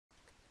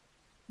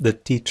The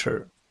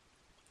teacher,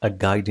 a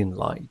guiding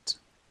light.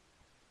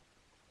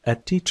 A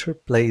teacher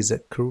plays a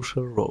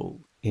crucial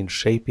role in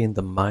shaping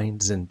the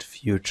minds and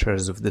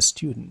futures of the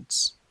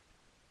students.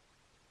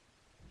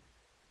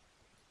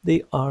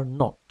 They are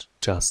not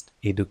just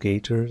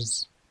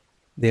educators,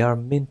 they are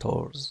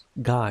mentors,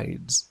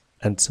 guides,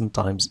 and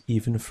sometimes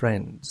even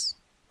friends.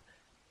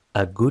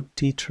 A good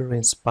teacher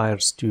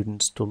inspires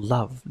students to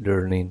love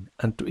learning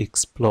and to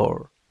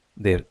explore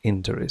their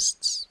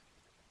interests.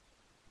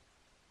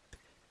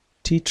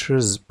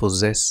 Teachers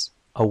possess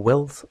a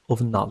wealth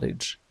of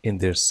knowledge in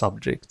their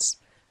subjects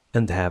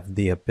and have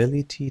the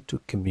ability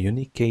to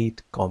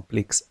communicate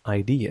complex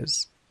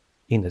ideas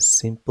in a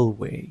simple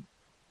way.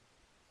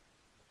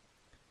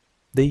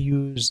 They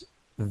use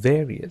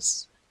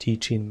various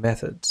teaching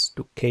methods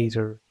to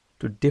cater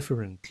to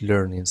different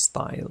learning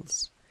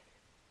styles,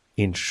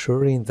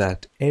 ensuring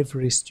that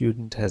every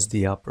student has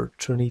the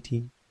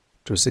opportunity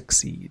to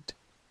succeed.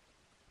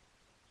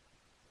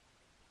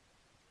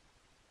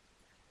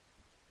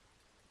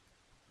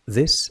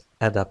 This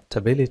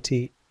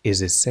adaptability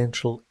is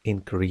essential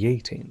in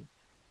creating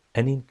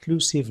an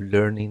inclusive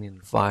learning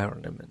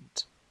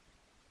environment.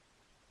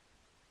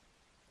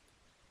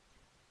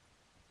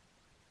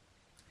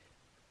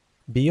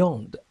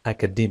 Beyond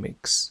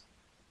academics,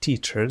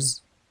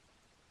 teachers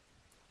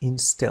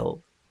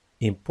instill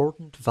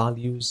important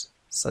values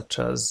such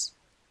as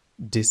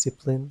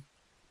discipline,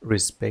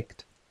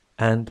 respect,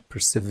 and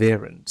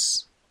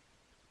perseverance.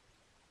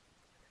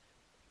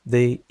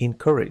 They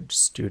encourage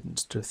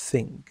students to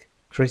think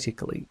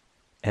critically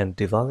and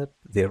develop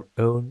their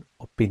own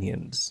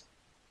opinions.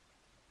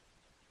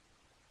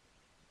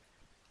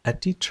 A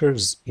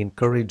teacher's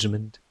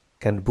encouragement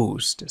can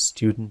boost a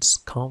student's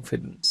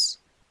confidence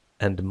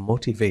and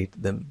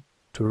motivate them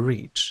to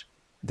reach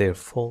their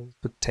full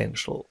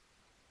potential.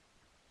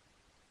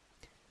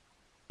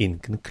 In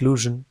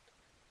conclusion,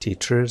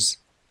 teachers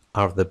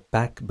are the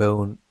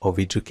backbone of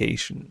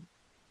education.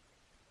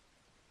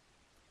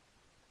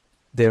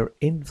 Their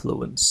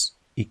influence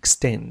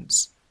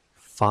extends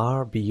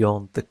far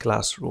beyond the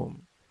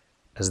classroom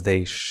as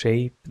they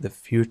shape the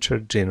future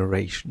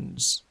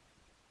generations.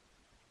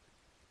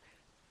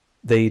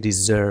 They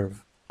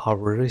deserve our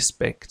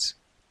respect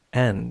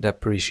and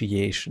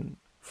appreciation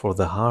for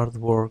the hard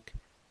work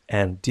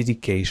and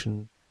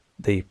dedication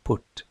they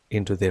put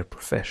into their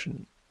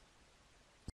profession.